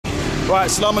Right,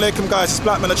 Assalamu alaikum guys, it's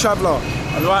Blackman the Traveller,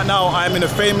 and right now I am in a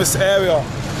famous area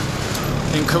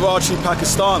in Karachi,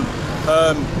 Pakistan.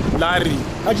 LYARI.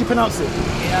 How do you pronounce it?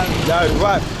 LYARI.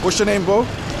 Right, what's your name, bro?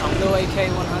 I'm Lil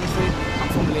AK100. I'm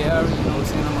from LYARI, you know what I'm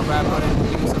saying? I'm a rapper and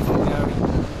producer from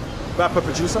LYARI. Rapper,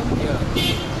 producer? Yeah.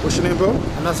 What's your name, bro?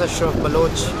 Another Shroff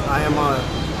Baloch. I am a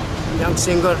young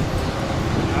singer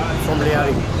from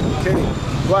LYARI. Okay.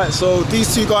 Right, so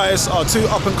these two guys are two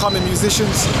up-and-coming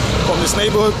musicians from this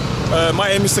neighborhood. My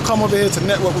aim is to come over here to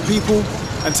network with people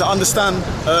and to understand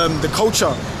the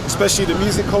culture, especially the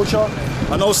music culture,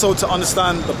 and also to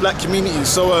understand the black community.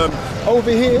 So over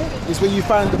here is where you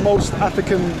find the most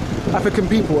African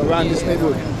people around this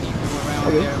neighborhood.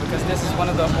 Here, because this is one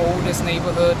of the oldest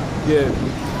neighborhoods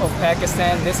of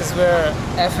Pakistan. This is where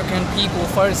African people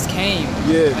first came.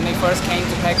 When they first came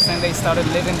to Pakistan, they started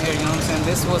living here, you know what I'm saying?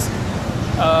 This was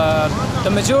the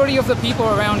majority of the people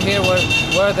around here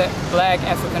were the black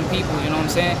African people, you know what I'm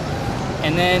saying?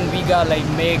 And then we got like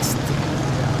mixed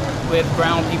with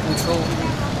brown people too.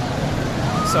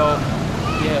 So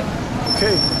yeah.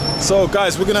 Okay. So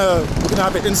guys, we're gonna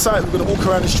have an insight. We're gonna walk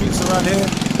around the streets around here.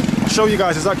 I'll show you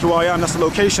guys exactly where I am. That's the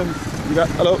location. You got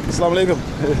hello, assalamu alaikum.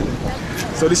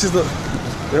 So this is the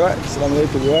you right? Assalamu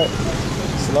alaikum, you right?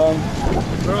 Salam.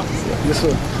 Bro. Yes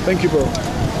sir. Thank you, bro.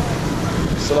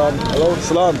 Salam. Hello,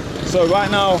 salam. So right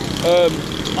now,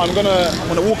 I'm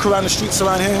gonna walk around the streets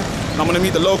around here, and I'm gonna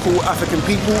meet the local African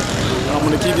people, and I'm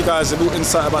gonna give you guys a little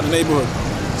insight about the neighborhood.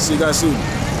 See you guys soon.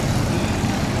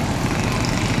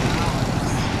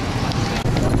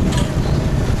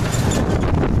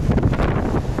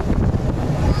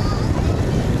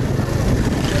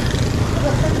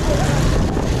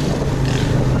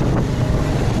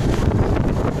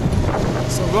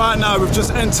 So right now we've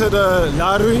just entered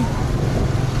LYARI.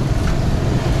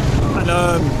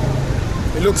 And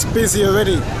it looks busy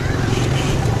already.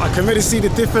 I can really see the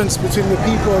difference between the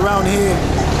people around here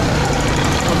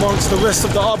amongst the rest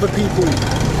of the other people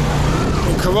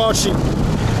in Karachi.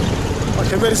 I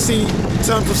can really see in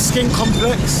terms of skin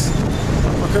complex,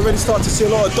 I can really start to see a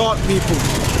lot of dark people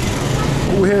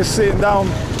all here sitting down.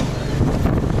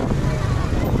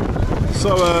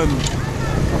 So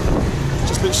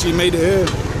just literally made it here.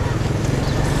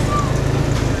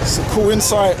 It's a cool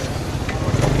insight.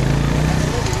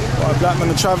 Blackman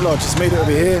the Traveller, just made it over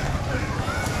here.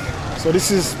 So this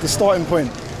is the starting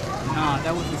point. Nah,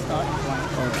 that was the starting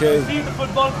point. Okay. See the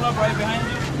football club right behind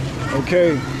you?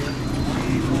 Okay.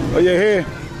 Oh, you're here.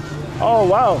 Oh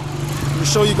wow. Let me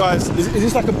show you guys. Is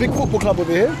this like a big football club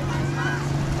over here?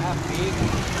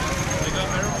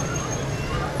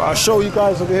 I'll show you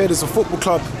guys over here. There's a football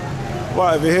club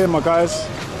right over here, my guys.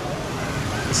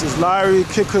 This is LYARI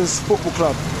Kickers Football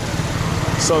Club.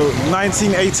 So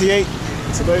 1988.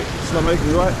 Today, Islam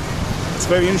making right. It's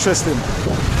very interesting.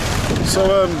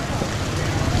 So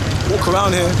walk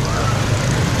around here,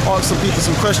 ask some people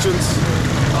some questions.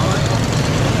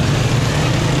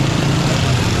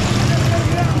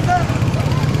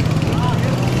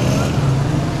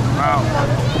 Wow.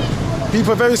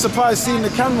 People are very surprised seeing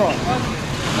the camera.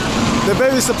 They're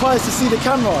very surprised to see the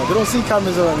camera. They don't see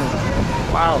cameras around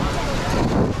here. Wow.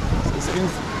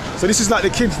 So this is like the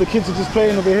kids are just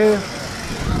playing over here.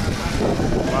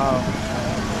 Wow.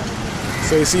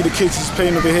 So you see the kids just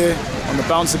playing over here on the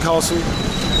bouncy castle.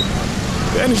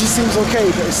 The energy seems okay,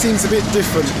 but it seems a bit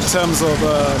different in terms of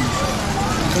I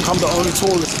think I'm the only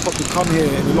tourist to probably come here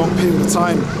in a long period of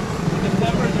time.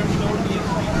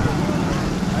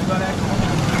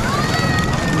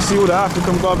 You see all the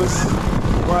African brothers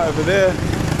right over there.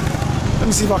 Let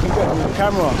me see if I can get them on the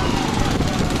camera.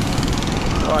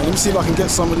 Alright, let me see if I can get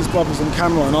some of these brothers on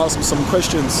camera and ask them some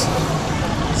questions.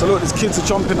 So look, these kids are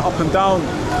jumping up and down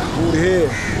all here.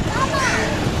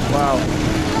 Wow.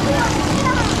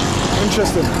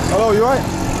 Interesting. Hello, you right?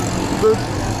 Good.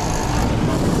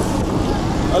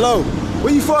 Hello,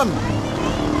 where you from?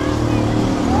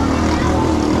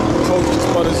 Coach's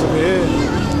brothers over here.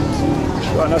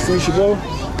 Right, nice to meet you, bro.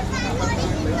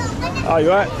 Ah, you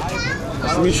right?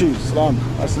 Nice to meet you, Salam.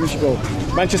 Nice to meet you, bro.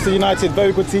 Manchester United,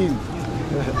 very good team.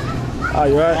 Ah,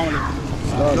 you right?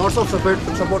 Lots of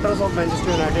supporters of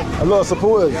Manchester United. A lot of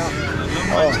supporters. Yeah.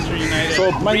 Manchester United.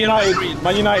 So Man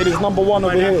United is number one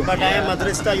over here. But I am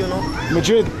Madrista, you know.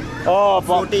 Madrid. Oh,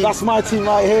 but 14. that's my team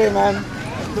right here, man.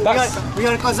 We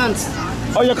are cousins.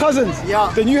 Oh, your cousins?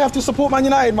 Yeah. Then you have to support Man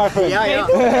United, my friend. Yeah.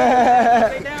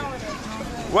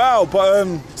 Wow, but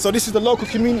so this is the local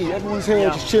community. Everyone's here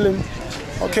just chilling.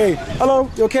 Okay. Hello,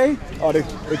 you okay? Oh, the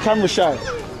camera shy.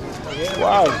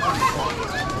 Wow.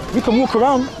 We can walk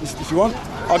around if you want.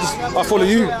 I'll follow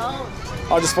you.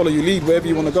 I'll just follow you lead wherever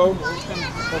you want to go.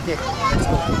 Okay, let's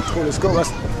go. Cool, let's go.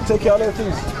 Let's take it out there,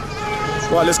 please.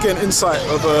 Right, let's get an insight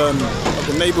of the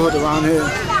neighborhood around here.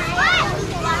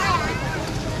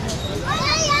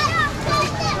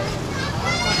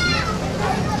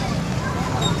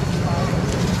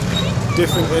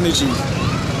 Different energy.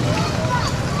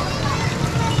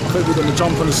 I think we're gonna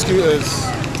jump on the scooters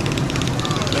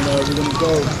and we're gonna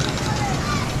go.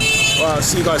 Alright,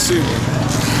 see you guys soon.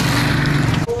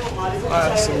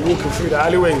 Alright, so we're walking through the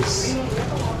alleyways.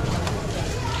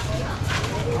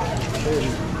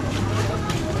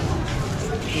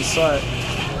 Inside.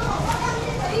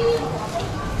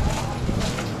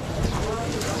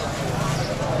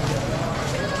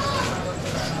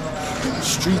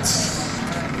 Streets.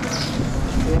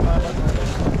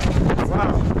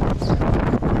 Wow.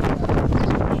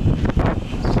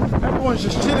 Everyone's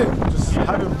just chilling, just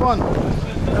having fun.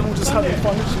 Everyone's just having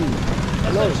fun with you.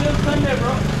 Hello.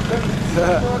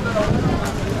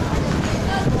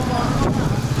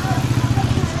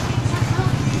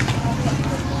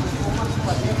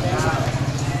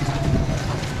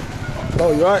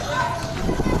 Oh, you alright?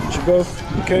 You both?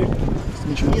 Okay. Nice to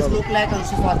meet you. These look like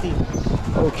Ansufati.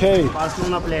 Okay.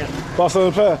 Barcelona player.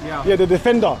 Barcelona player? Yeah, the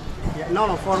defender. Yeah,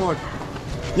 no, forward.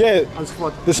 Yeah,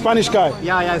 Ansufati. the Spanish guy.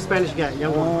 Yeah, Spanish guy.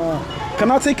 Young one. Can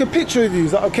I take a picture of you?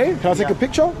 Is that okay? Can I take a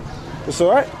picture? That's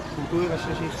alright?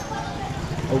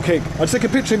 Okay, I'll take a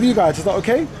picture of you guys. Is that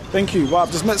okay? Thank you. Well,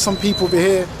 I've just met some people over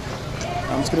here.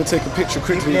 I'm just going to take a picture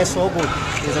quickly. He plays so good.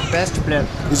 He's the best player.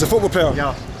 He's a football player?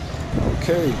 Yeah.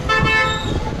 Okay.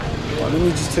 Right, let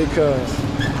me just take a...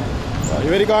 Right,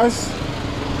 you ready, guys?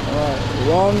 Alright,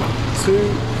 1,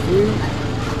 2,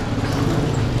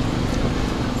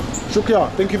 3. Shukriya,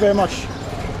 thank you very much.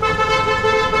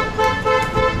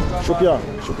 Shukriya,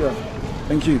 Shukriya.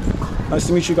 Thank you. Nice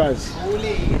to meet you guys.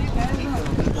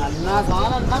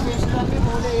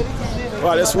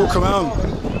 Right, let's walk around.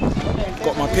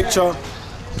 Got my picture.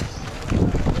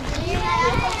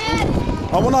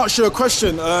 I want to ask you a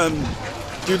question.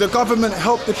 Do the government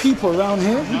help the people around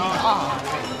here? No.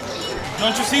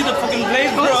 Don't you see the fucking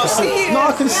place, bro? No,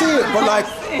 I can see it, but like,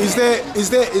 is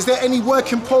there any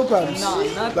working programs? No,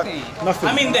 nothing. Like, nothing.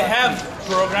 I mean, they have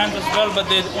programs as well, but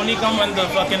they only come when the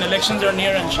fucking elections are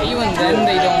near and shit. Even then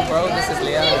they don't, bro. This is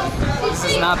LYARI. This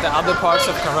is not the other parts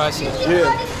of Karachi.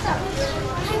 Yeah.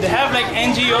 They have like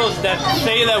NGOs that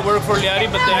say that work for LYARI,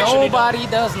 but they actually Nobody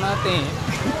does nothing.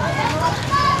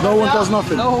 No one does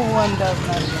nothing. No one does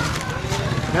nothing.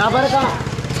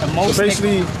 The most So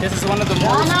basically, this is one of the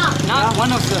most, not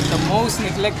one of the most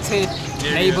neglected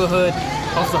neighborhood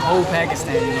of the whole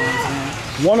Pakistan, you know what I'm saying?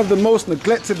 one of the most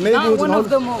neglected Not neighborhoods. one of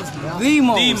the most, the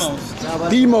most.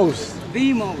 The most.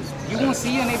 The most. You won't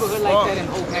see a neighborhood like that in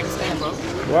whole Pakistan, bro.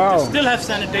 Wow. still have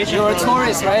sanitation. You're a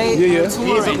tourist, right? Yeah, yeah. You're a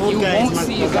touring. You won't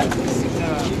see a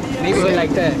neighborhood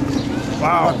like that.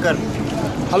 Wow.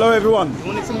 Hello, everyone. You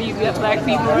wanted to meet black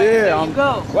people, right? Yeah. There you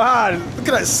go. Wow. Look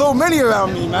at that. So many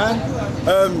around me, man.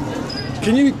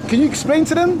 Can you explain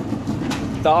to them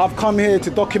that I've come here to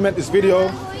document this video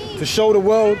to show the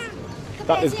world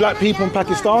that there's black people in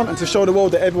Pakistan and to show the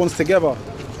world that everyone's together?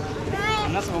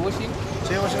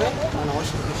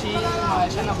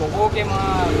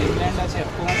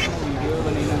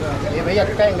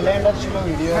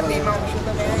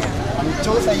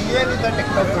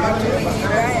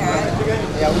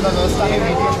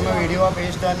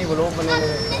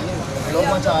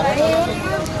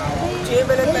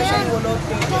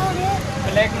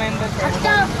 Blackman,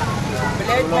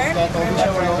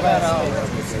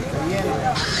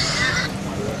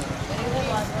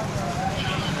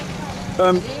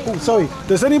 Oh, sorry.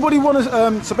 Does anybody want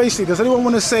to? So basically, does anyone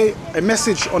want to say a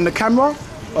message on the camera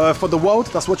for the world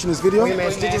that's watching this video?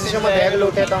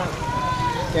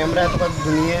 Camera तो बस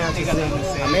दुनिया है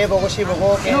हमें बगोशी बगो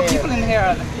के people in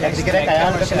here एक जगह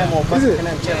ख्याल रखना मोहब्बत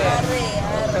रखना अच्छे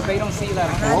because they don't see that.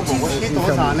 वो बगोशी तो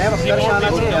साने बकर शाना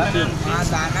चाहिए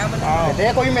दे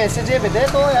कोई मैसेज है दे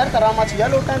तो यार करामा चाहिए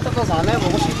लोटा तो साने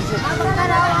बगोशी चीज़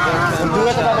उर्दू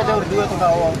है तो बात है उर्दू है तो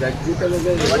बात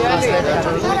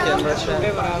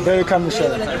Very camera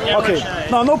shot. Okay.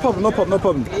 No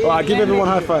problem. Alright, give everyone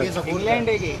high five. England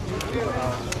again.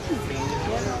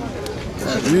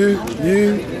 You.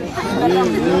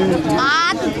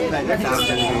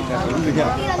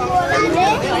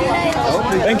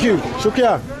 Thank you.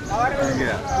 Shukriya.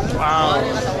 Wow.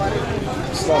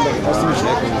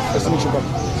 Nice to meet you, bro.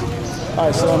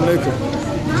 Alright, Assalamu alaikum.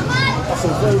 That's a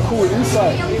very cool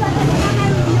insight.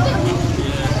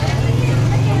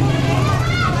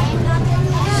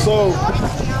 So,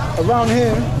 around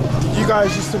here, you guys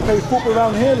used to play football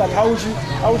around here? Like, how would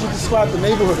you describe the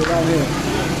neighborhood around here?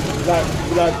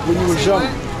 Like when you were young?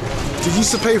 Did you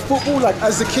used to play football like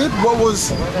as a kid? What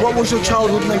was your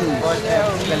childhood memory? In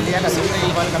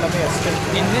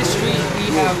this street we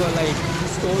have a like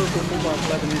historical football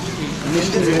club in this street.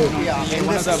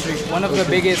 One of the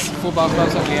biggest football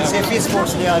clubs of LYARI. Safety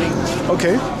Sports LYARI.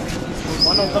 Okay.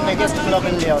 One of the biggest club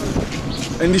in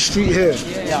LYARI. In this street here?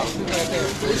 Yeah.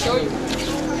 We'll show you.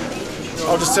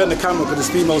 I'll just turn the camera because this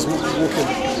female's walking. Yeah.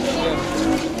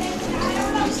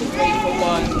 We used to play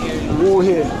football in here. All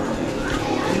here.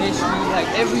 In this street, like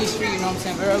every street, you know what I'm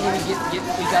saying? Wherever we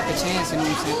got the chance, you know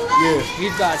what I'm saying? Yeah.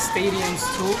 We've got stadiums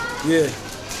too. Yeah.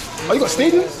 Oh, you got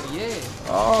stadiums? Yeah.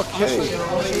 Okay.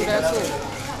 I'll show you that too.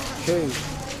 Okay.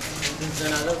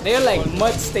 They're like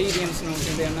mud stadiums, you know what I'm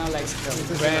saying? They're not like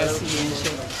grassy and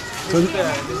shit. This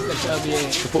is the club,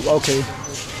 yeah. Okay.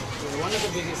 One of the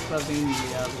biggest clubs in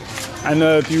LYARI. And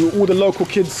do all the local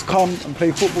kids come and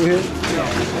play football here?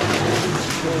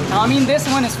 No, I mean this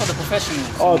one is for the professionals.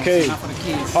 Okay. Not for the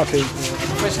kids. Okay. The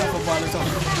professional footballers of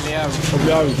LYARI. Of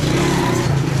LYARI.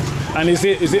 And is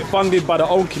it funded by the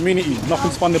own community?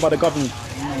 Nothing's funded by the government?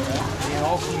 Yeah,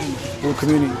 all community. All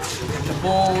community. The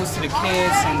balls to the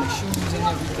kids and the shoes and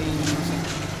everything.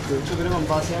 You know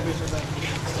what I'm saying?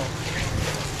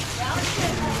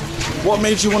 What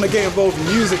made you want to get involved in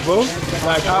music, bro?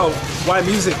 Like how? Why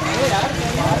music?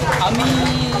 I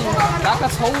mean, like I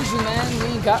told you, man, we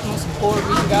ain't got no support,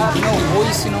 we ain't got no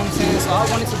voice, you know what I'm saying? So I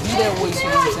wanted to be their voice, you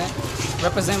know what I'm saying?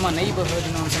 Represent my neighborhood,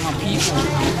 you know what I'm saying? My people.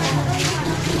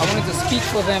 I wanted to speak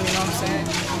for them, you know what I'm saying?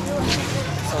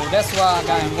 So that's why I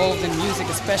got involved in music,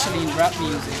 especially in rap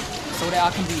music. So that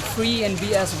I can be free and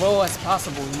be as raw as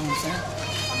possible, you know what I'm saying?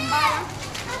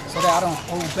 So that I don't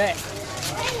hold back.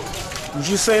 Would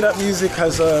you say that music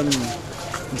has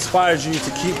inspired you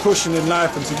to keep pushing in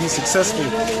life and to be successful?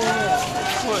 Yeah,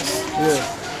 of course. Yeah.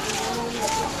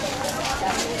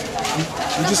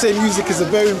 Would you say music is a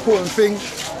very important thing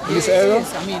in this era? It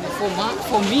is. I mean,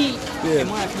 for me, Yeah. in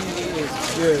my opinion, it is.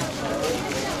 Yeah.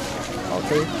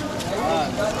 Okay.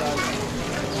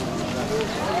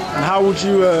 And how would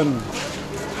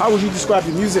you describe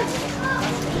your music?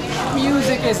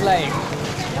 Music is like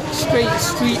straight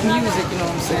street music, you know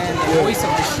what I'm saying? The voice of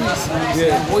the streets, you know what I'm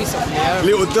saying? The voice of LYARI.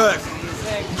 Little Dirk.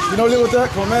 Exactly. You know Little Dirk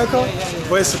from America? Yeah.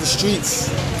 Voice of the streets.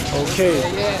 Okay.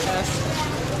 Yeah, that's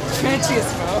trenches,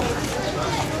 bro.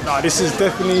 Nah, this is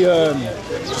definitely,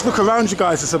 just look around you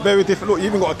guys, it's a very different look. You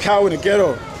even got a cow in the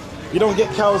ghetto. You don't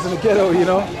get cows in the ghetto, you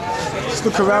know? Just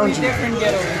look around you. Different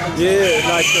ghettos. Yeah,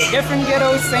 like... different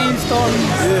ghettos, same stories.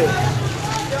 Yeah.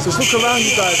 So just look around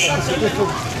you guys, like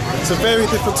it's a very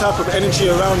different type of energy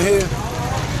around here.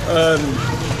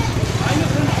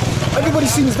 Everybody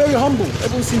seems very humble.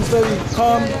 Everyone seems very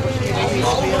calm. This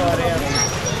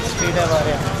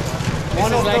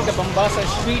is like the Bombasa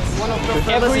street.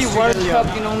 Every World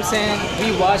Cup, you know what I'm saying?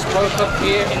 We watch World Cup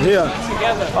here and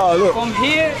together. Oh, look. From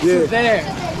here to there.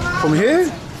 From here?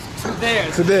 To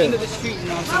there. To there. Into the street, you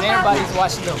know what I'm saying? Everybody's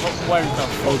watching the World Cup.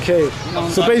 Okay. You know,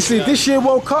 so basically, this year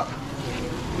World Cup,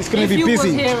 it's going to be busy. If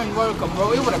you was here in World Cup,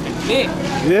 bro, it would have been lit.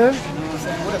 Yeah? You know what I'm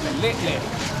saying? It would have been lit.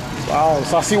 Wow,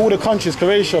 so I see all the countries,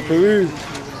 Croatia, Peru,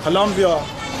 Colombia.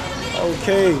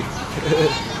 Okay.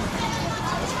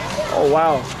 Oh,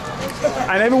 wow.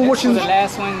 And everyone watching... the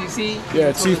last one you see?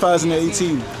 Yeah,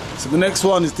 2018. So the next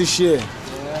one is this year.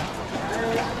 Yeah.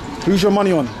 Who's your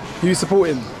money on? Who you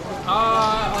supporting?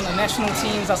 On the national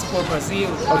teams, I support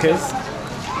Brazil. Okay.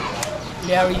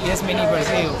 LYARI is mini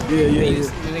Brazil.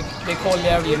 They call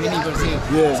LYARI a mini Brazil.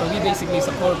 Yeah. So we basically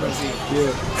support Brazil. Yeah. You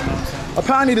know what I'm saying?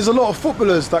 Apparently there's a lot of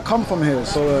footballers that come from here,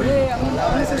 so... Yeah, I mean,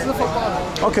 this is the footballer.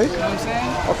 Okay. You know what I'm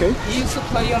saying? Okay. He used to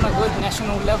play on a good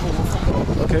national level with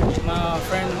football. Okay. My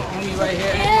friend, homie right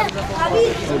here,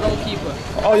 he's a goalkeeper.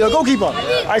 Oh, you're a goalkeeper?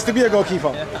 I used to be a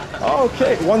goalkeeper.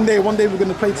 Okay. One day we're going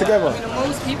to play together. I mean,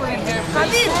 most people in here play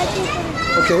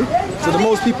football. Okay. So the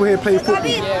most people here play football?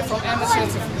 Yeah, from amateur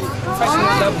to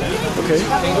professional level. Okay.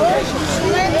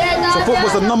 So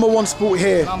football's the #1 sport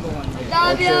here? Number one.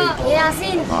 Okay.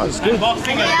 Oh, it's good.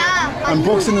 And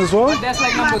boxing as well? That's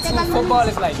like number 2. Football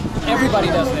is like, everybody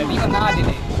does that. Even I did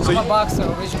it. I'm a boxer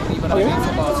originally, but I play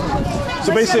football too.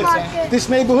 So basically, this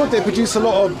neighborhood, they produce a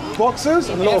lot of boxers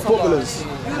and a lot of footballers.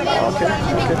 Okay.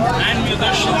 And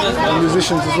musicians as well. And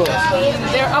musicians as well.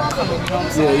 They're upcoming, you know what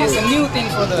I'm saying? It's a new thing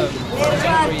for the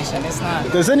generation. It's not.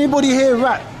 Does anybody here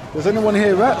rap? Does anyone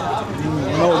here rap?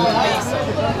 No.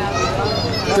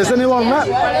 Does anyone rap?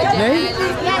 Name?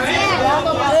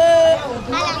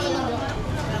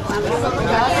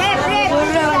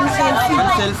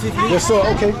 Yes, sir.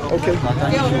 Okay.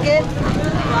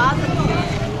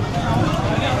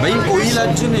 भाई कोई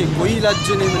लज्ज नहीं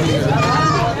मिलेगा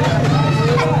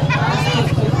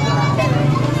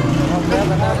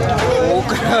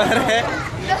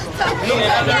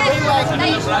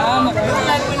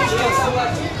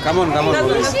Come on. He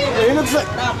looks like...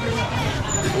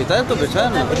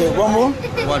 Okay, one more.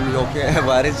 Okay,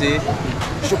 where is he?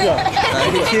 Shukla.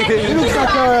 He looks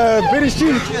like a British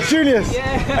genius.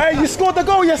 Hey, you scored the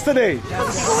goal yesterday.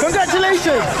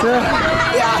 Congratulations.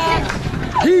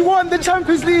 He won the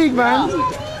Champions League, man.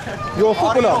 You're a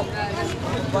footballer.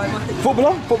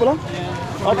 Footballer?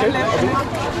 Okay.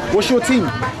 What's your team?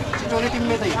 What's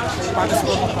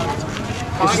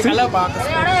your team?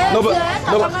 No, but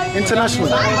international.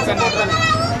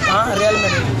 Real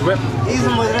Madrid. He's a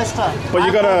Madrasta. But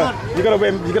you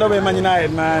gotta wear Man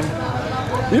United, man.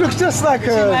 You look just like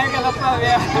a... I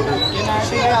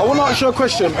want to ask you a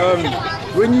question.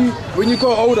 When you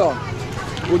grow older,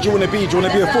 what do you want to be? Do you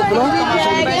want to be a footballer?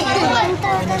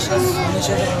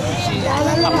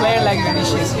 A player like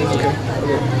Vinicius. Okay.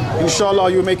 Inshallah,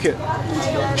 you'll make it.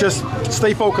 Just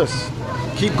stay focused.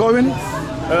 Keep going.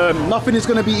 Nothing is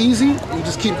going to be easy. You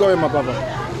just keep going, my brother.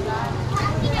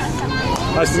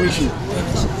 Nice to meet you.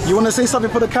 You want to say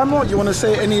something for the camera? You want to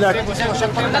say any like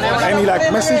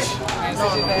message?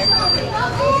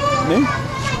 Me?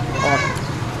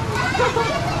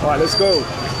 All right, let's go.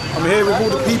 I'm here with all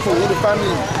the people, all the family,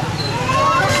 all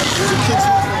the kids.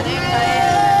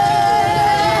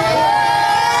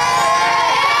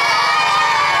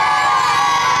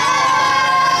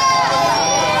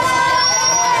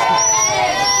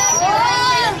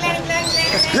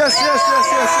 Yes.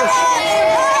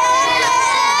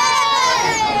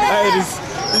 Hey,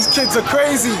 these kids are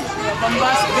crazy.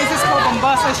 This is called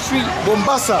Bombasa Street.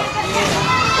 Bombasa.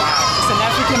 Yeah. It's an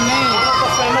African name.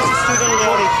 Famous street in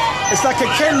LYARI. It's like a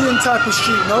Kenyan type of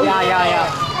street, no? Yeah.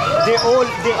 They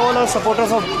all are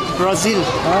supporters of Brazil.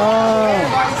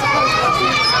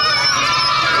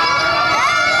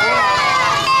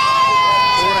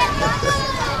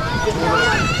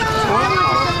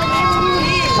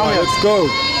 Come here, let's go.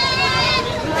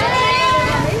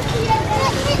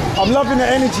 I'm loving the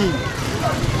energy.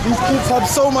 These kids have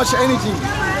so much energy.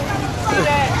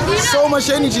 So much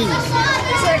energy.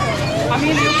 I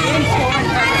mean, in foreign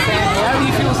Pakistan, LYARI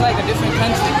feels like a different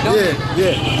country, don't it?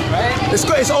 Yeah. Right? It's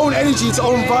got its own energy, its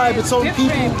own vibe, its own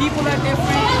people. People are different.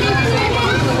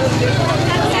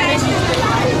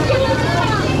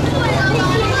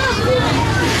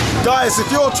 Guys,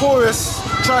 if you're a tourist,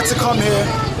 try to come here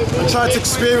and try to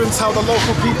experience how the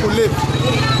local people live.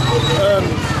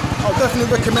 I'll definitely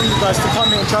recommend you guys to come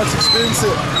here and try to experience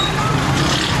it.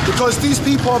 Because these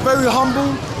people are very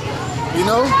humble, you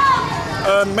know.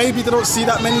 Maybe they don't see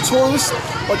that many tourists,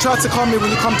 but try to come here when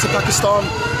you come to Pakistan.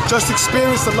 Just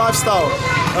experience the lifestyle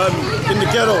in the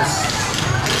ghettos.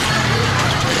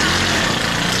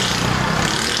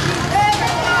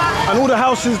 And all the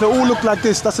houses, they all look like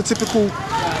this. That's a typical...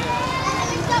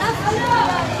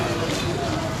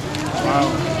 Wow.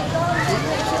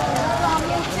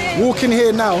 Walking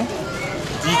here now,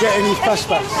 do you get any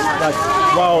flashbacks? Like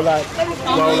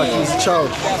he's a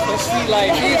child. Yeah, for street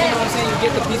life, you know what I'm saying? You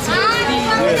get the PTSD,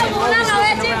 you always looking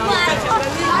around, you know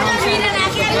what I'm saying?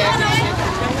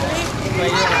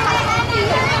 But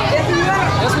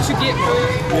yeah, that's what you get, bro.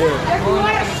 Yeah. Growing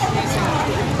up in the streets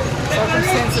and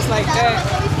circumstances like that.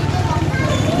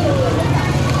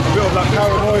 A bit of like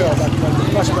paranoia, like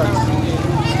flashbacks.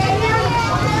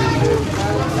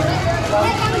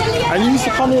 And you used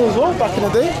to come here as well back in the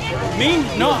day? Me?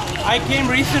 No, I came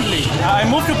recently. I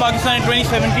moved to Pakistan in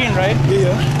 2017, right?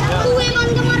 Yeah. So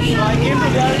I came to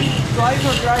LYARI twice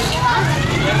or thrice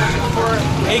for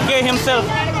AK himself.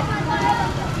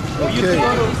 Okay.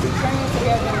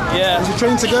 Yeah. Did you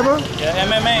train together? Yeah,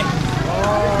 MMA.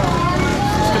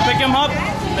 Used to pick him up,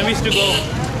 then we used to go.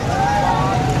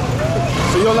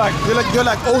 So you're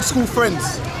like old school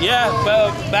friends? Yeah,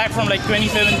 but back from like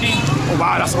 2017. Oh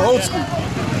wow, that's old school.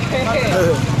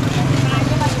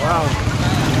 Wow.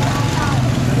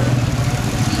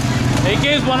 AK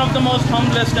is one of the most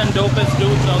humblest and dopest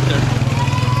dudes out there.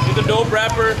 He's a dope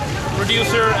rapper,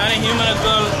 producer, and a human as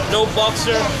well. Dope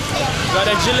boxer,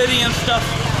 got agility and stuff.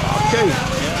 Okay.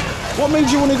 What made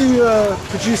you want to do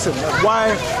producing? Like,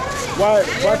 why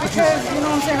producing? Because, you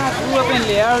know what I'm saying, I grew up in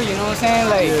LYARI, you know what I'm saying?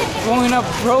 Like, growing up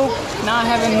broke, not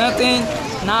having nothing,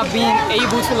 not being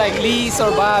able to like lease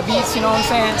or buy beats, you know what I'm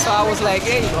saying? So I was like,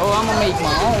 hey bro, I'm gonna make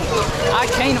my own. I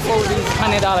can't afford these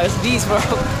 $100 beats, bro.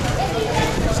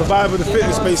 Survive with the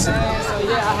fitness basically. So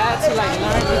yeah, I had to like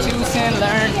learn producing,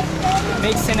 learn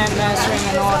mixing and mastering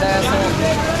and all that. So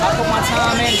I put my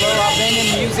time in, bro. I've been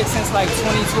in music since like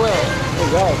 2012. Oh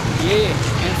wow. Yeah,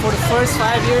 and for the first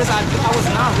 5 years, I was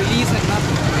not releasing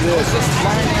nothing. I was just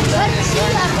learning.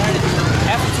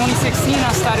 After 2016,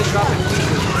 I started dropping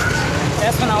music.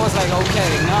 that's when I was like, okay,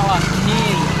 now I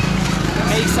can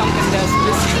make something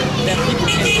that people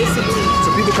can listen to. So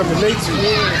people can relate to.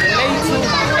 Yeah, relate to.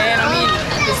 And I mean,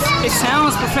 it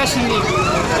sounds professionally,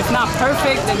 if not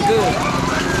perfect, then good.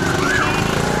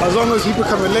 As long as people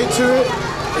can relate to it,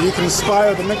 and you can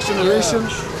inspire the next generation,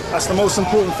 that's the most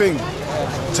important thing.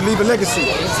 To leave a legacy.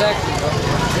 Exactly.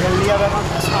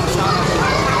 That's what I'm trying to do.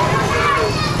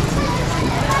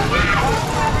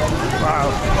 Wow.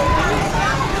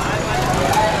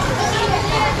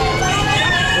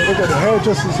 Look at the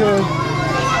hairdressers here.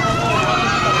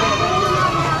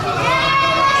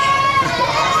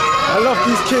 I love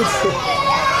these kids.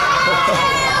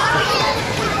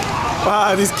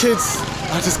 Wow, these kids.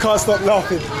 I just can't stop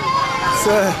laughing.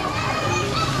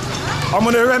 I'm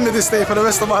gonna remember this day for the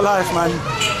rest of my life, man.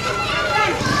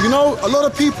 You know, a lot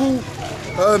of people,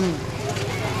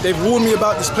 they've warned me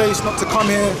about this place, not to come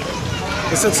here.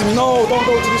 They said to me, no, don't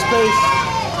go to this place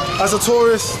as a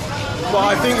tourist. But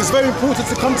I think it's very important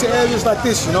to come to areas like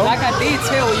this, you know? Like I did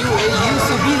tell you, it used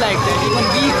to be like that. Even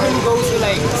we couldn't go to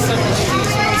like certain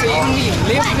streets, you know what I'm saying? Even we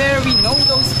live there, we know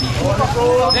those people.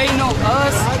 They know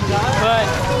us, but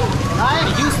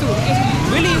it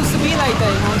really used to be like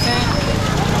that, you know what I'm saying?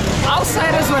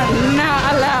 Outsiders were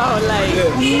not allowed, like,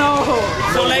 no.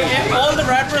 So like all the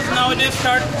rappers nowadays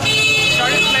started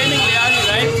claiming LYARI,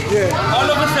 right? Yeah. All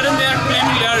of a sudden they are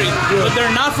claiming LYARI, but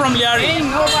they're not from LYARI. Ain't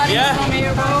nobody from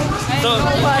here, bro. So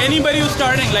anybody who's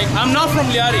starting, like, I'm not from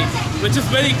LYARI, which is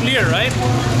very clear, right?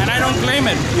 And I don't claim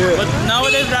it. Yeah. But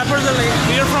nowadays rappers are like,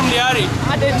 we're from LYARI.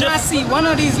 I did not see one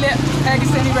of these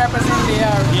Pakistani rappers in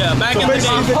LYARI. Yeah, back in the day.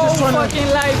 My whole fucking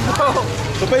life, bro.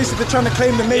 So basically they're trying to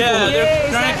claim the neighborhood. Yeah,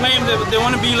 they're trying to claim they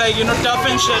want to be like, you know, tough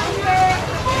and shit.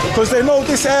 Because they know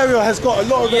this area has got a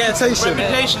lot of reputation.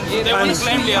 Yeah, they want to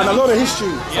claim LYARI. And a lot of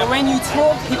history. So when you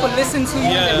talk, people listen to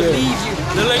you and they believe you.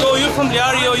 They're like, oh, you're from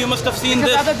LYARI, oh, you must have seen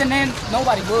because this. Other than that,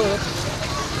 nobody would.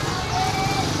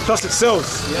 Plus it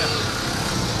sells. Yeah.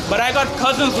 But I got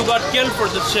cousins who got killed for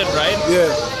this shit, right? Yeah.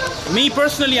 Me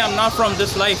personally, I'm not from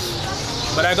this life.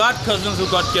 But I got cousins who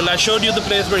got killed. I showed you the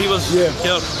place where he was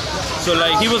killed. So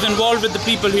like, he was involved with the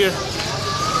people here.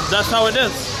 That's how it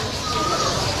is.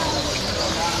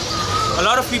 A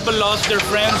lot of people lost their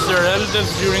friends, their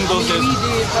relatives during those days.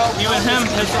 Even him,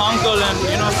 his uncle, and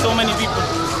you know, so many people.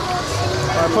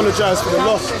 I apologize for the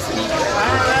loss.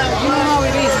 You know how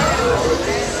it is.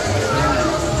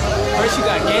 First you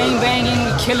got gang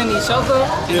banging, killing each other.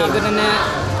 And other than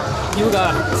that, you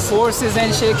got forces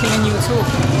and shit killing you too.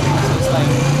 So it's like,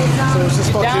 it's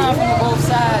just down from both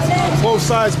sides. You know? Both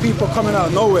sides, people coming out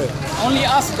of nowhere. Only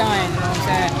us dying, you know what I'm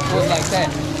saying? It was like that.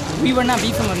 We were not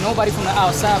beefing with nobody from the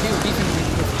outside. We were beefing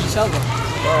with each other. You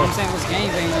know what I'm saying? It was gang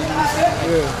banging, you know what I'm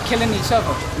saying? Like, killing each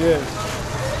other. Yeah.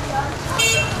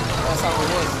 That's how it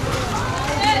was.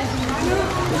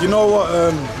 But you know what?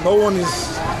 No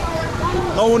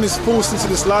one is forced into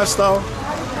this lifestyle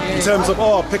in terms of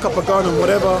pick up a gun and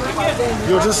whatever.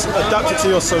 You're just adapted to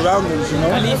your surroundings, you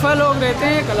know. खलीफा लोग रहते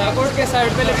हैं कलाकोट के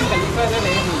side पे, लेकिन खलीफा से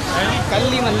नहीं,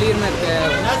 कल्ली मंदिर में रहते हैं।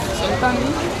 सुल्तान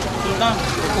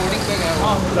recording पे गया।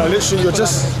 No, literally,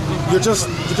 you're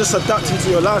just adapting to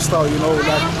your lifestyle, you know,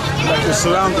 like your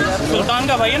surroundings. सुल्तान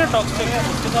का भाई है ना टॉक्सिक,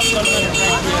 उसके साथ चल रहा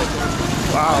है।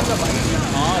 Wow.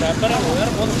 हाँ, रैपर है वो यार,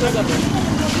 बहुत अच्छा कर रहा है।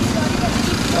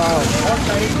 Wow.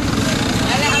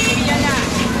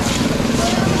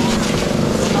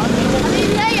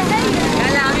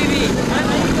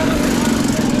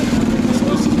 So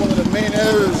this is one of the main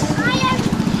areas.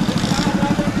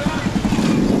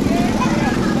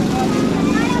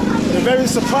 They're very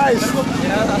surprised.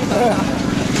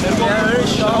 Very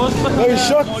shocked. Very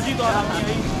shocked.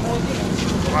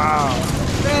 Wow.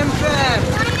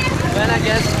 When I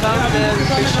guess come, they'll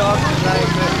be shocked,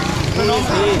 like, who is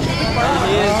he?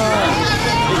 And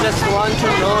we just want to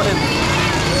know him.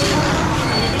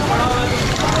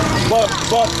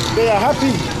 But they are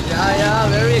happy. Yeah,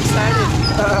 very excited.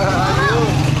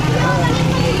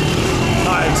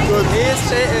 Nah, it's good. He's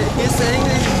saying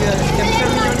he capture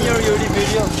me on your YouTube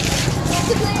video.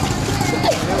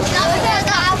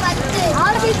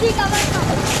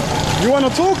 You want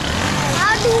to talk?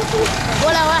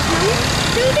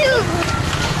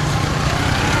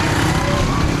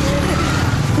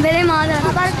 मेरे मादा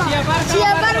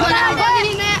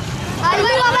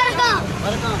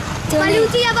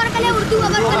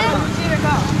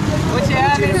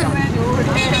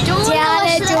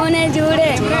चोने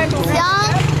जोड़े क्या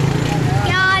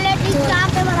हाल है? ठीक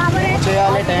ठाक है, बराबर है।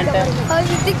 टेंट है और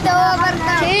दिखता हुआ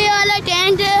करता है। ये वाला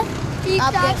टेंट है, ठीक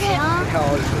ठाक है।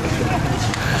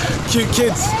 Cute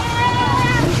kids.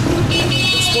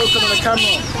 Spoken on the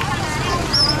camera.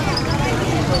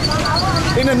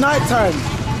 In the night time,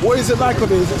 what is it like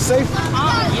over here? Is it safe?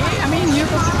 Yeah, I mean, you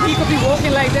could be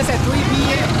walking like this at 3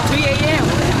 a.m.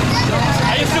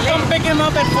 I used to come pick him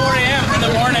up at 4 a.m. in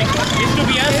the morning. It used to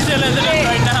be as still as it is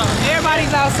right now.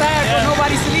 Everybody's outside, but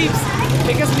nobody sleeps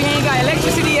because we ain't got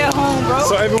electricity at home, bro.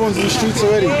 So everyone's in the streets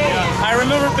already? Yeah. I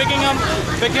remember picking him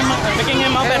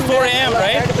up at 4 a.m.,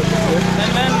 right?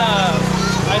 And then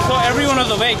I saw everyone was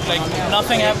awake, like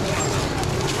nothing happened.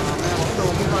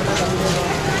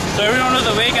 So everyone was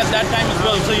awake at that time as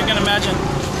well, so you can imagine.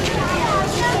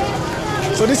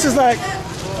 So this is like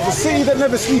the city that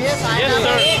never sleeps? Yes,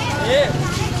 sir. Yeah.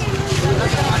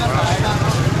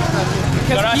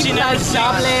 Because Karachi people are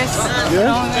jobless, you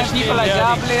know, people are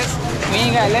jobless, we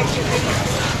ain't got electricity.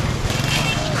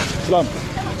 Salam.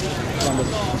 Salam,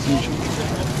 brother. Nice to meet you.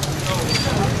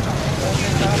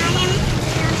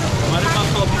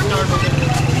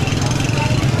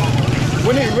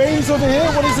 When it rains over here,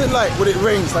 what is it like? When it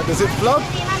rains, like does it flood?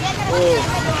 Or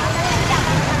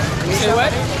Say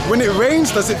what? when it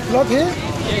rains, does it flood here?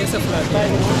 Yeah, it's a flood.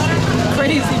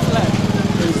 Crazy flood.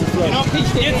 Crazy flood. You know,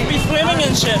 kids be swimming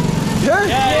and shit. Yeah?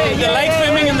 Yeah, they like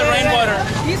swimming in the rainwater.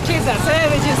 These kids are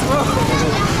savages, bro.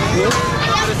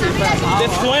 They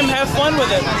swim, have fun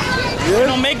with it. You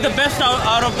know, make the best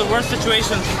out of the worst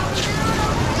situations.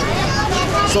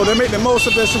 So they make the most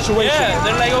of their situation. Yeah,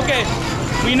 they're like, okay,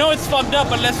 we know it's fucked up,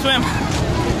 but let's swim.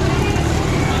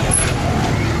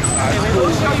 We'll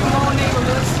show you more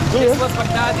neighborhoods. This was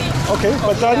Baghdadi. Okay,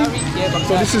 Baghdadi? Yeah, Baghdadi.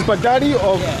 So this is Baghdadi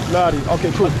or LYARI?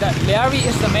 Okay, cool. LYARI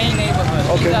is the main neighborhood.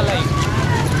 Okay. These are like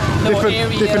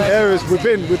Different areas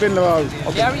within LYARI.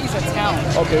 Okay. LYARI is a town.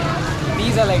 Okay.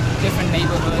 These are like different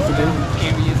neighborhoods, different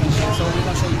areas and shit. So we're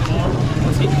gonna show you more.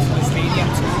 We'll take you to the stadium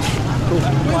too. Cool.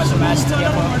 Watch the match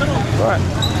together.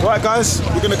 Right, guys,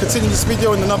 we're gonna continue this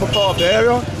video in another part of the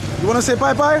area. You wanna say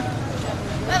bye-bye?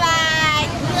 Bye-bye.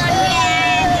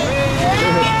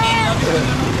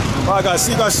 Alright guys,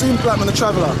 see you guys soon, Blackman the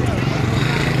Traveller.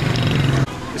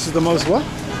 This is the most what?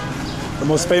 The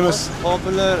most famous?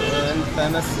 Popular and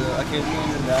famous academy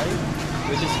in LYARI,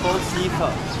 which is called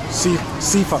SIFA.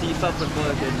 SIFA. SIFA Football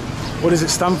Academy. What does it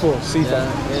stand for? SIFA.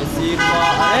 Yeah,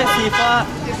 SIFA.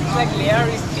 This is like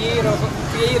LYARI's theater of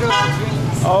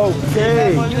dreams.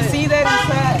 Okay. You see that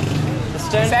inside?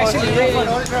 It's actually really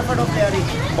Old Trafford of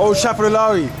LYARI. Old Trafford of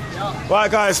LYARI. Right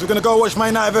guys, we're gonna go watch Man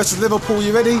United versus Liverpool.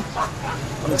 You ready?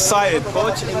 I'm excited.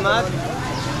 Coach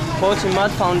Imad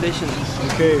Foundation.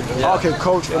 Okay. Yeah. Okay,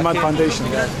 Coach Imad Foundation.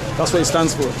 Yeah. That's what it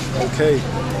stands for. Okay.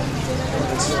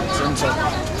 Let's enter.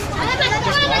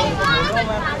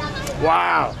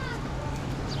 Wow.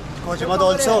 Coach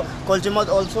Imad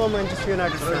also Manchester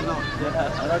United fan.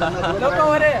 Look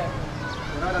over there.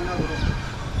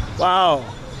 Wow.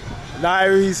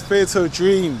 LYARI's Theatre of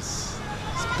Dreams.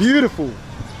 It's beautiful.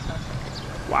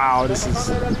 Wow, this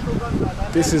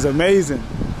is amazing.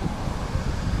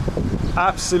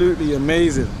 Absolutely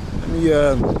amazing. Let me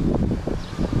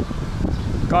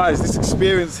guys, this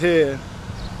experience here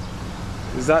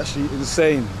is actually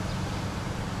insane.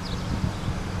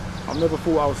 I never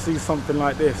thought I would see something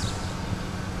like this.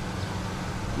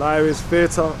 LYARI's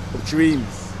Theatre of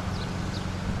Dreams.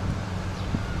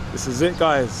 This is it,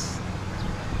 guys.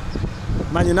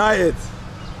 Man United.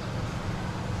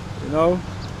 You know?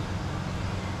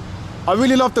 I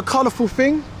really love the colourful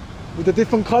thing with the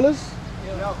different colours.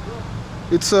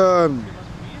 It's There's a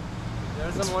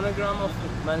monogram of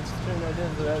Manchester United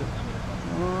as well.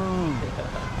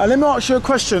 And let me ask you a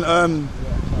question.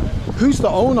 Who's the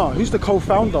owner? Who's the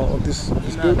co-founder of this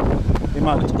group?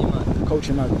 Imad. Coach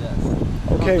Imad.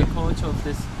 Yes. Okay. The coach of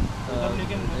this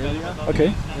area.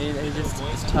 Okay. He just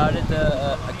started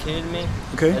the academy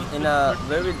in a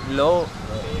very low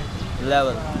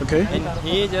level. Okay. And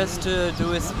he just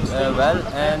do his well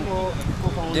and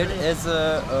did his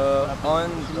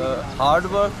own hard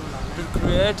work to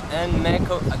create and make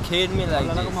an academy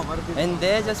like this. And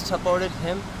they just supported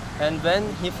him. And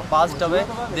when he passed away,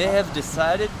 they have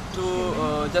decided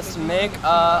to just make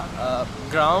a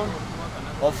ground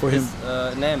of his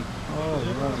name. Oh,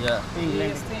 right. Yeah.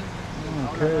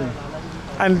 Okay.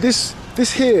 And this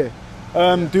here,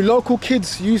 do local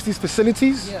kids use these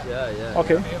facilities? Yeah.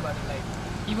 Okay.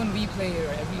 Even we play here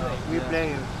every day. We play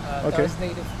here. Okay.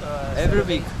 Thursday to, Every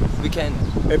week. We can.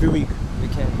 Every week. We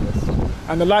can. Yes.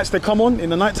 And the lights, they come on in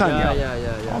the night time?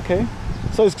 Yeah. Okay.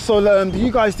 So do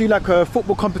you guys do like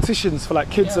football competitions for like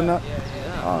kids and that?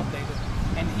 Yeah.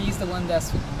 And he's the one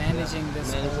that's managing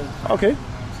this. Okay.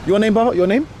 Your name, brother? Your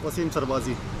name? Wasim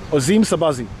Sarbazi. Ozim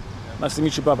Sabazi. Nice to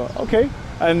meet you, brother. Okay.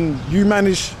 And you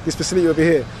manage this facility over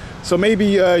here. So maybe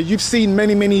you've seen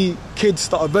many kids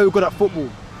that are very good at football,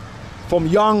 from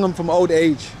young and from old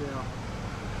age.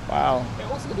 Wow. They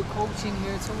also do coaching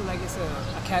here too, like it's an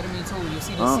academy too. You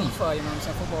see the CFA, you know what I'm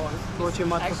saying, football. It's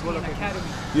actually an academy.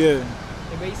 Yeah.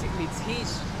 They basically teach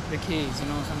the kids, you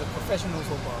know what I'm saying, the professional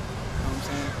football. You know what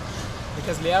I'm saying?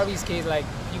 Because LYARI's kids, like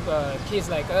kids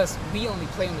like us, we only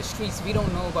play on the streets. We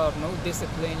don't know about no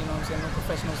discipline, you know what I'm saying, no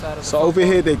professional side of the football. Over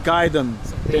here they guide them,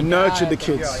 so they nurture the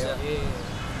kids. Yeah, you know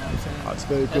what I'm saying? That's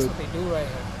very good. That's what they do right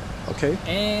here. Okay.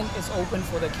 And it's open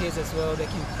for the kids as well. They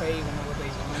can pray whenever they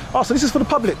want. Oh, so this is for the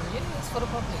public? Yeah, it's for the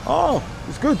public. Oh,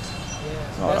 it's good.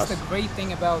 Yeah, so that's the great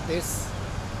thing about this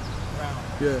ground.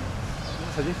 Yeah.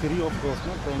 Wow.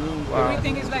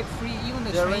 Everything is like free, even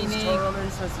the training, you know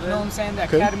what I'm saying, the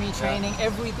academy training,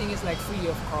 everything is like free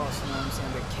of cost, you know what I'm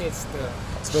saying, the kits, the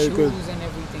shoes and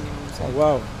everything, you know what I'm saying. Oh,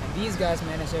 wow. And these guys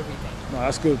manage everything. No,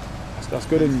 that's good. That's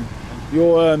good in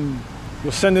you.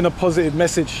 You're sending a positive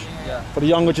message for the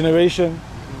younger generation,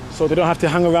 so they don't have to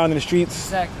hang around in the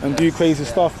streets and do crazy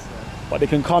stuff, but they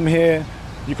can come here,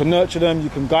 you can nurture them, you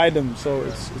can guide them, so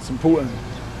it's important.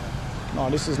 No,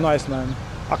 this is nice, man.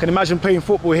 I can imagine playing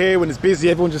football here when it's busy,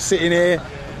 everyone's just sitting here,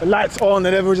 the lights on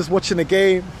and everyone's just watching the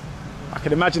game. I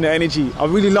can imagine the energy. I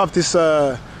really love this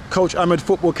Coach Ahmed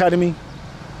Football Academy.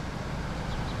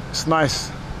 It's nice.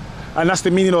 And that's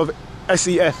the meaning of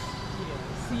SEF.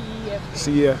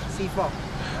 CEF. CFA.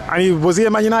 And was he a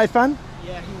Man United fan?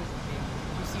 Yeah, he was.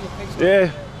 You see the picture?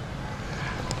 Yeah.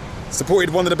 Supported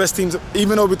one of the best teams,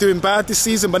 even though we're doing bad this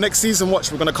season, but next season, watch,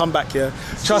 we're going to come back, yeah?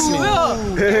 Trust me.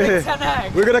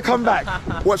 We're going to come back.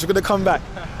 Watch, we're going to come back.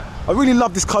 I really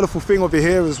love this colourful thing over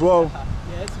here as well.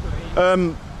 Yeah, it's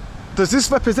great. Does this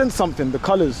represent something, the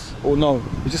colours, or no?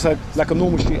 It's just like a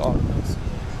normal street art.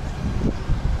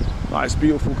 Nice,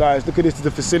 beautiful, guys. Look at this,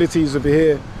 the facilities over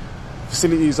here.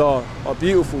 Facilities are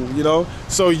beautiful, you know?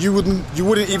 So you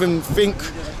wouldn't even think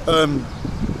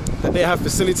that they have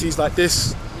facilities like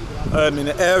this in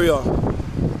the area,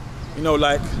 you know,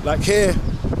 like here.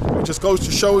 It just goes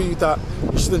to show you that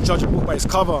you shouldn't judge a book by its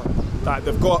cover. That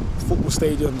they've got football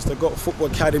stadiums, they've got football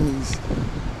academies.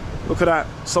 Look at that,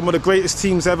 some of the greatest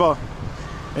teams ever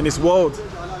in this world.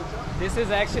 This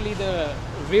is actually the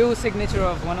real signature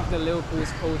of one of the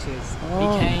Liverpool's coaches.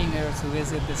 He came here to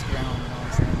visit this ground, you know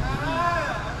what I'm saying?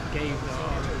 He gave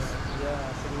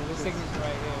the signature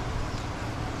right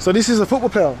here. So this is a football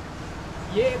player?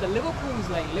 Yeah, the Liverpool's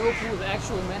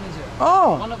actual manager.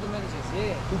 Oh! One of the managers,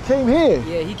 yeah. He came here?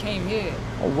 Yeah, he came here.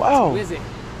 Oh, wow. To visit.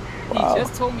 Wow. He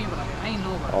just told me about it. I didn't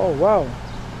know about it. Oh, wow.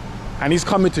 And he's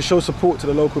coming to show support to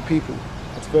the local people.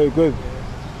 That's very good.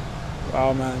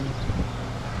 Wow, man.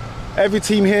 Every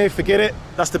team here, forget it.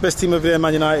 That's the best team over there,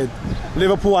 Man United.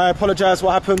 Liverpool, I apologise,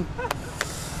 what happened?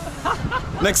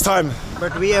 Next time.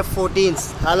 But we have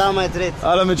 14s. Hala Madrid.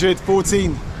 Hala Madrid,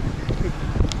 14.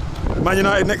 Man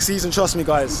United next season, trust me,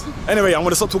 guys. Anyway, I'm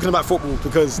going to stop talking about football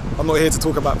because I'm not here to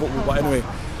talk about football. But anyway,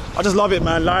 I just love it,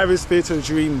 man. LYARI's Theatre of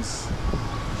Dreams.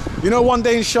 You know, one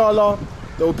day, inshallah,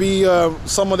 there will be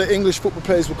some of the English football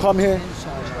players will come here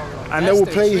and they will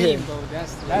play here.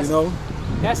 That's, you know?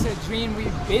 That's a dream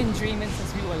we've been dreaming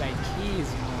since we were like kids,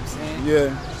 you know what I'm saying?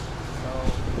 Yeah.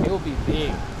 So it will be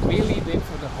big, really big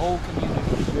for the whole community.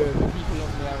 Yeah. The people of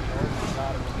LYARI, oh my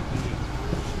God, it will be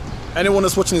big. Anyone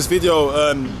that's watching this video,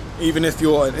 even if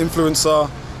you're an influencer,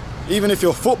 even if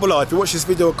you're a footballer, if you watch this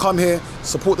video, come here,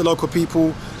 support the local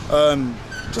people,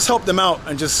 just help them out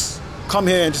and just come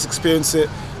here and just experience it.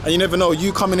 And you never know,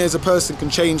 you coming here as a person can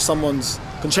change someone's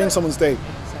day.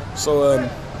 So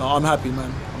no, I'm happy,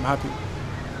 man. I'm happy.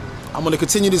 I'm gonna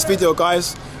continue this video,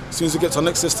 guys. As soon as we get to our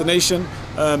next destination,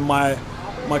 my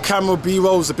camera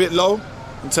B-roll is a bit low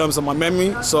in terms of my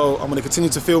memory, so I'm gonna continue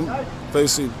to film very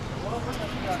soon.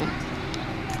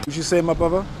 What you say, my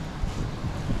brother?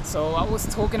 So I was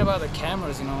talking about the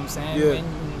cameras, you know what I'm saying? Yeah.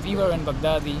 When we were in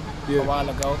Baghdadi a while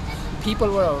ago, people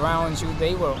were around you,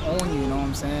 they were on you, you know what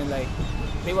I'm saying? Like,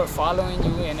 they were following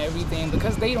you and everything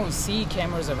because they don't see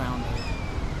cameras around here.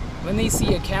 When they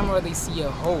see a camera, they see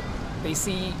a hope. They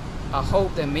see a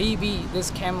hope that maybe this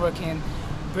camera can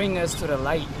bring us to the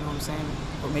light, you know what I'm saying?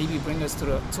 Or maybe bring us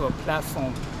to a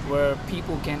platform where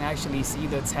people can actually see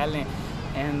the talent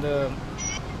and the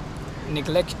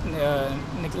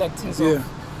neglectance of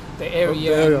the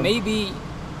area. Maybe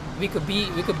we could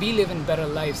be living better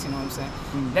lives, you know what I'm saying?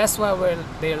 That's why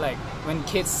they're like, when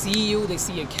kids see you, they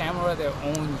see a camera, they're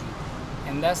on you.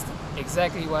 And that's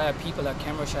exactly why people are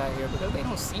camera shy here, because they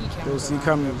don't see cameras. They don't see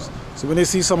cameras. So when they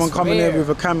see someone coming in with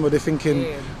a camera, they're thinking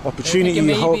opportunity.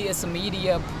 They're thinking maybe it's a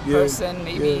media person,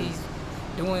 maybe he's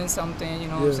doing something, you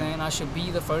know what I'm saying? I should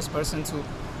be the first person to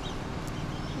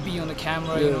be on the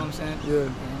camera, you know what I'm saying?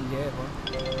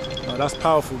 And no, that's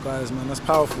powerful, guys, man. That's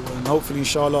powerful. And hopefully,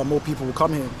 inshallah, more people will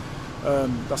come here.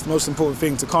 That's the most important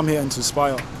thing, to come here and to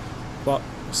aspire. But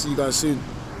I'll see you guys soon.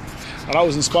 And that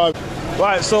was inspired.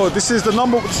 Right, so this is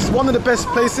one of the best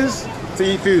places to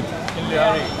eat food.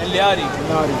 LYARI.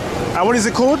 And what is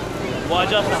it called?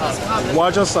 Wajah Sahab.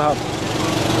 Wajah Sahab.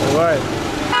 Alright.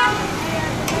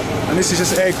 And this is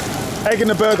just egg in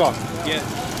the burger. Yeah.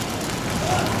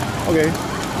 Okay.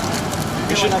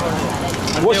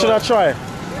 What should I try?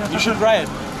 You should try it.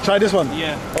 Try this one?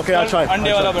 Yeah. Okay, I'll try it.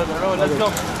 Ande wala burger. Let's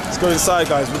go. Let's go inside,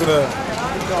 guys. We're gonna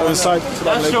go inside.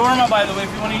 That's shawarma, by the way,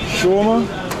 if you want to eat. Shawarma.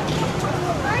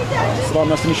 Salam,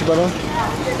 nice to meet you, brother.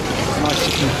 Nice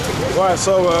chicken. Right,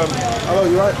 so, hello,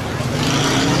 you right?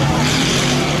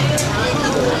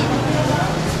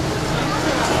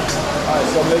 Alright,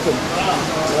 assalamu alaikum.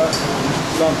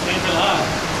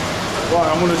 Right,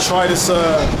 I'm gonna try this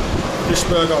fish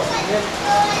burger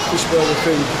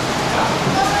thing.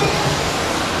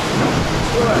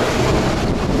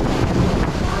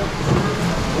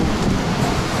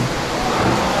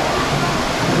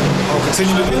 I'll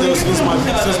continue the video as soon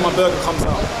as my burger comes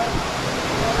out.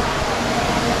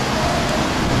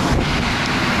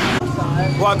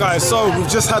 Right guys, so we've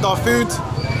just had our food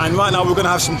and right now we're gonna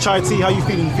have some chai tea. How you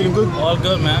feeling? You feeling good? All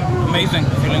good, man. Amazing.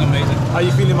 Feeling amazing. How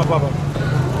you feeling, my brother?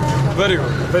 Very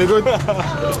good. Very good?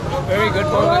 Very good,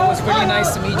 bro. It was really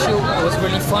nice to meet you. It was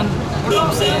really fun, you know what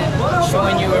I'm saying?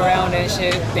 Showing you around and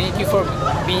shit. Thank you for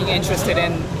being interested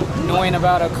in knowing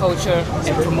about our culture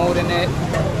and promoting it.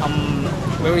 I'm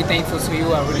very thankful to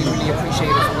you. I really, really appreciate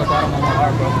it from the bottom of my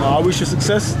heart, bro. No, I wish you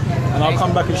success and I'll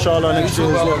come back inshallah next year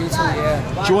as well. You too,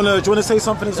 yeah. Do you wanna say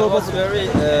something as well? It was very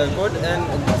good and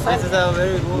this is a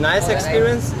very nice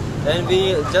experience and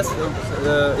we just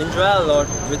enjoy a lot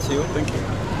with you. Thank you.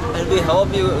 And we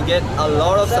hope you get a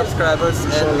lot of subscribers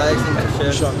and likes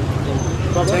and shares.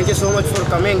 Thank you so much for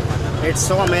coming. It's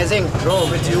so amazing, bro,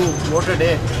 with you. What a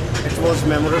day. It was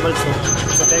memorable,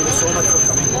 so thank you so much for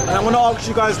coming. And I want to ask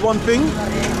you guys one thing.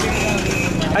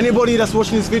 Anybody that's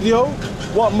watching this video,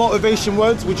 what motivation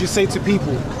words would you say to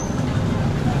people?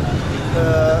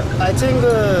 I think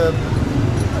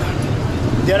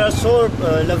there are so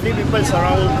lovely people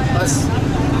around us.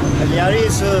 LYARI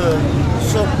is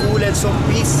so cool and so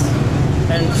peace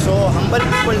and so humble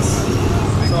people.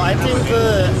 So I think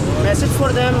message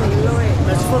for them,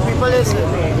 message for people is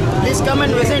please come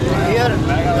and visit here.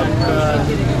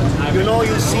 You know,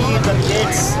 you see the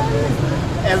kids,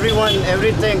 everyone,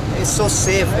 everything is so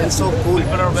safe and so cool.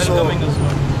 People are welcoming us.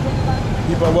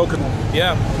 People are welcoming.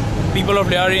 Yeah. People of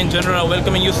LYARI in general are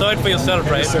welcoming. You saw it for yourself,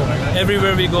 right?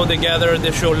 Everywhere we go, they gather,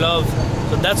 they show love.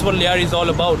 So that's what LYARI is all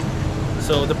about.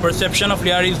 So the perception of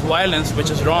LYARI is violence, which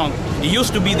is wrong. It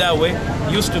used to be that way.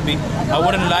 Used to be. I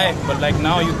wouldn't lie, but like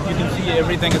now you can see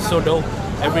everything is so dope.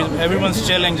 Everyone's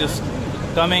chilling, just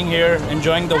coming here,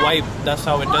 enjoying the vibe. That's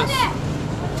how it is.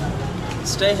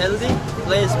 Stay healthy,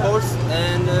 play sports,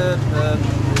 and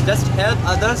just help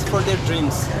others for their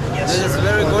dreams. Yes. This is a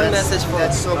very good message for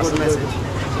that's so good message.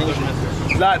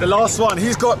 Like the last one,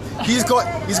 he's got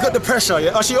the pressure.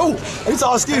 Yeah. Actually, I need to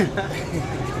ask you.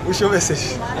 What's your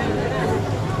message?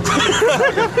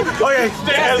 Okay.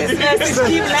 Stay healthy.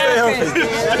 Stay healthy.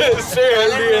 Stay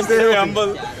healthy and stay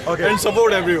humble. Okay. And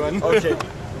support everyone. Okay.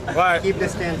 Right. Keep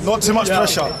distance. Not too much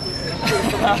pressure.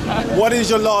 What is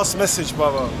your last message,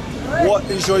 brother? What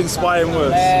is your inspiring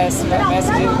words? Last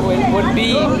message would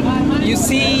be, you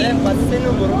see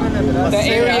the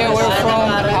area we're from,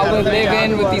 how we live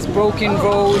in with these broken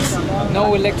roads,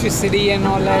 no electricity and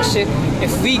all that shit.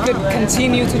 If we could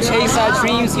continue to chase our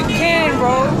dreams, you can,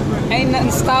 bro. Ain't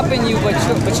nothing stopping you but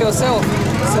yourself.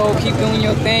 So keep doing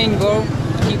your thing, bro.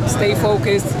 Stay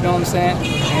focused, you know what I'm saying?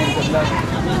 And good luck.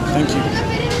 Thank you.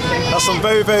 That's some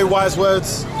very, very wise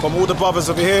words from all the brothers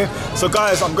over here. So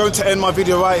guys, I'm going to end my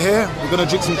video right here. We're going to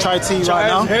drink some chai tea right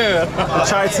now. The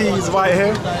chai tea is right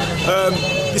here.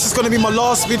 This is going to be my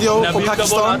last video for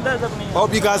Pakistan. I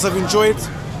hope you guys have enjoyed.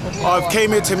 I've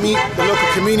came here to meet the local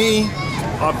community.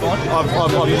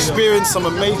 I've experienced some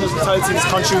amazing hospitality in this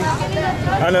country.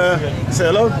 And say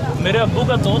hello. मेरे अब्बू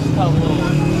का दोस्त था वो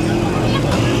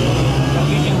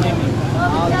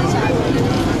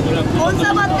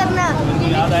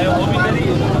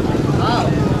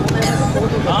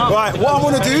Right, what I'm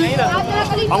going to do,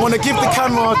 I'm going to give the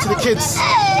camera to the kids.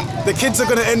 The kids are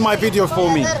going to end my video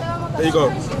for me. There you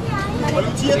go.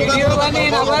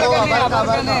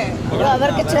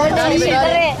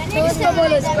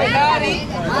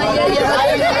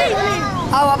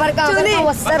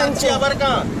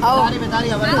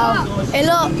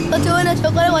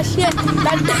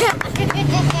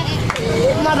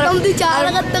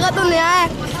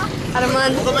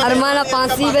 अरमान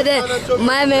फांसी पे दे।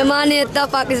 मैं मेहमान है इतना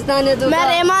पाकिस्तान है तो मैं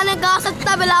रहमान ने कहा सकता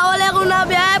बिलावल है गुना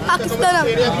भी है पाकिस्तान।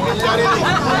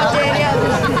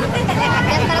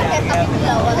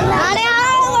 अरे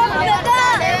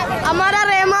हमारा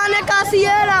रहमान है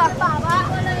कासियरा।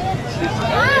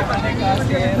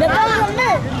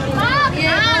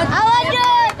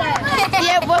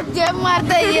 ये बहुत जेब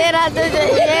मारता है। ये रहा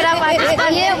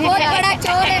पाकिस्तान। ये बहुत बड़ा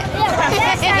चोर है।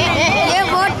 ये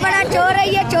बहुत बड़ा चोर है।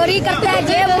 ये चोरी करता है,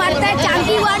 जेब मारता है,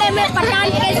 चांदीवाड़े में पठान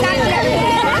के साथ।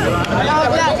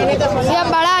 ये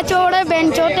बड़ा चोर है,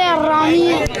 बेंचोटे हरामी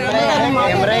है।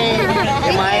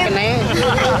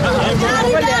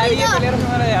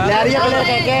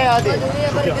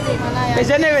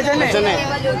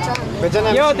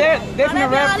 Yo, they're gonna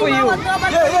rap for you.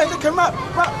 Yeah, they can rap,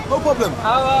 no problem.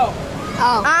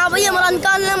 हाँ भैया, इमरान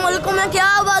खान ने मुल्क में क्या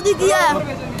आबादी किया है?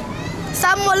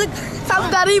 सब मुल्क, सब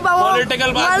गरीब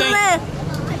पॉलिटिकल बात नहीं।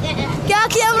 क्या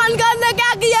किया इमरान खान ने,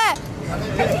 क्या किया?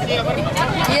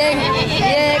 ये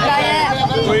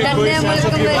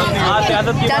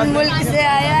चंद मुल्क से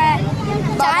आया है।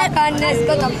 बाबा खान ने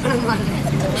इसको थप्पड़ मारा।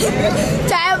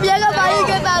 चाय पिएगा भाई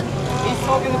के साथ। He's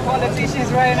talking to politicians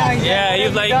right now. Yeah,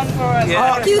 he's like,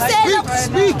 क्यों से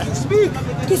Speak.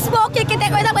 किसको के कहते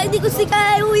कोई ना बल्दी कुछ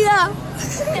सिखाया हुआ।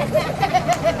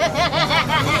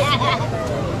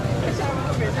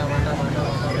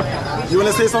 You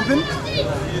wanna say something?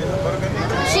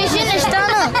 शीशी निष्ठा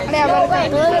ना।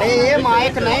 अरे ये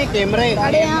माइक नहीं, कैमरे।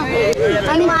 अरे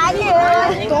माइक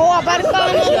तो अपर का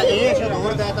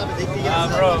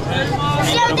bro,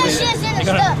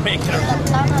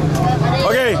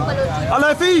 Okay, Allah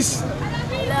Hafiz.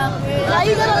 भाई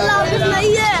का अल्लाह हाफिज़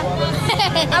नहीं है।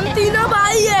 हम तीनों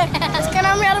भाई है। इसका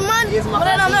नाम है अरमान,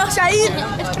 मेरा नाम है शहीद,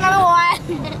 इसका नाम है वाय।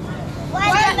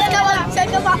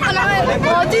 इसका पापा नाम है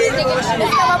मोदी,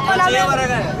 इसका पापा नाम है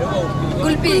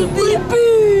kulfi.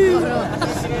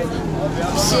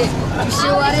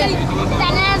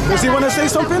 Does he want to say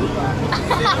something?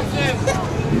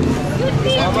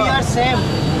 We are same.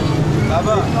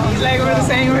 He's like we're the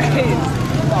same race.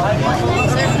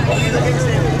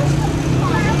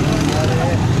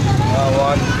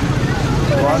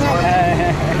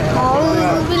 أعوذ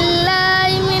بالله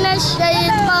من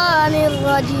الشيطان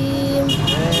الرجيم.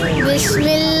 بسم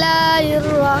الله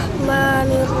الرحمن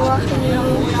الرحيم.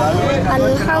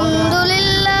 الحمد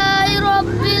لله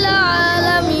رب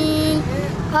العالمين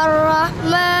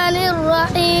الرحمن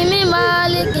الرحيم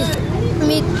مالك يوم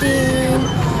الدين.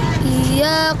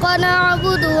 إياك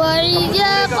نعبد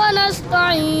وإياك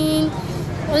نستعين.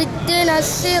 اهدنا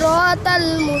الصراط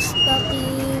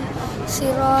المستقيم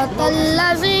صراط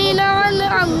الذين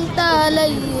أنعمت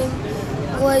عليهم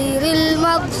غير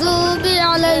المغضوب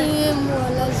عليهم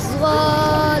ولا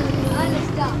الضالين.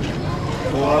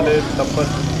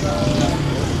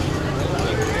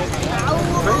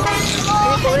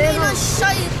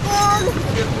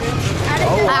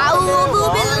 أعوذ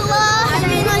بالله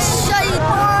من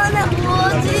الشيطان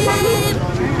الرجيم.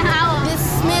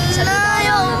 بسم الله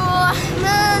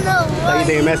الرحمن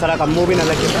الرحيم. मैं सारा कम्मू भी न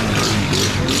लगे।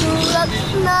 सूरत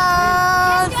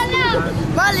नास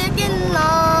मालिकिन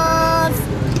नास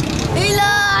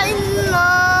इलाहिन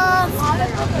नास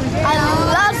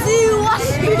अल्लाज़ी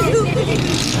वस्फ़िहु।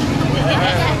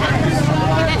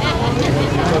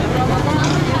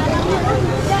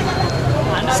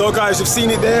 So guys, you've seen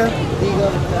it there.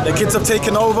 The kids have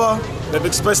taken over. They've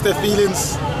expressed their feelings.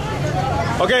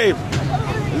 Okay,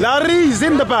 LYARI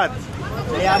Zindabad.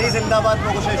 LYARI Zindabad.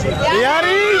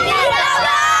 LYARI.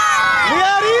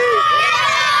 LYARI.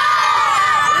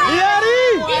 LYARI.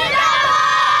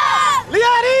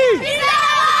 LYARI.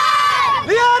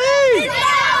 LYARI.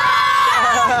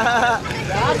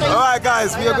 Alright guys,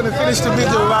 we are going to finish the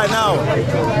video right now.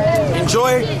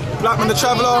 Enjoy Blackman the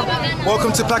Traveller.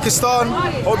 Welcome to Pakistan.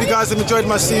 Hope you guys have enjoyed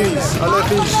my series. I love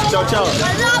you. Ciao, ciao.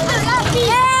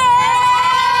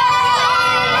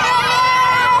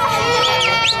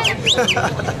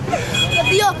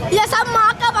 ये सब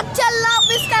माँ का बच्चा अल्लाह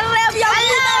हाफिज़ कर रहे हैं।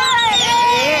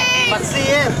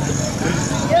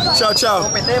 Ciao, ciao.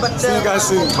 See you guys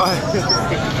soon. Bye.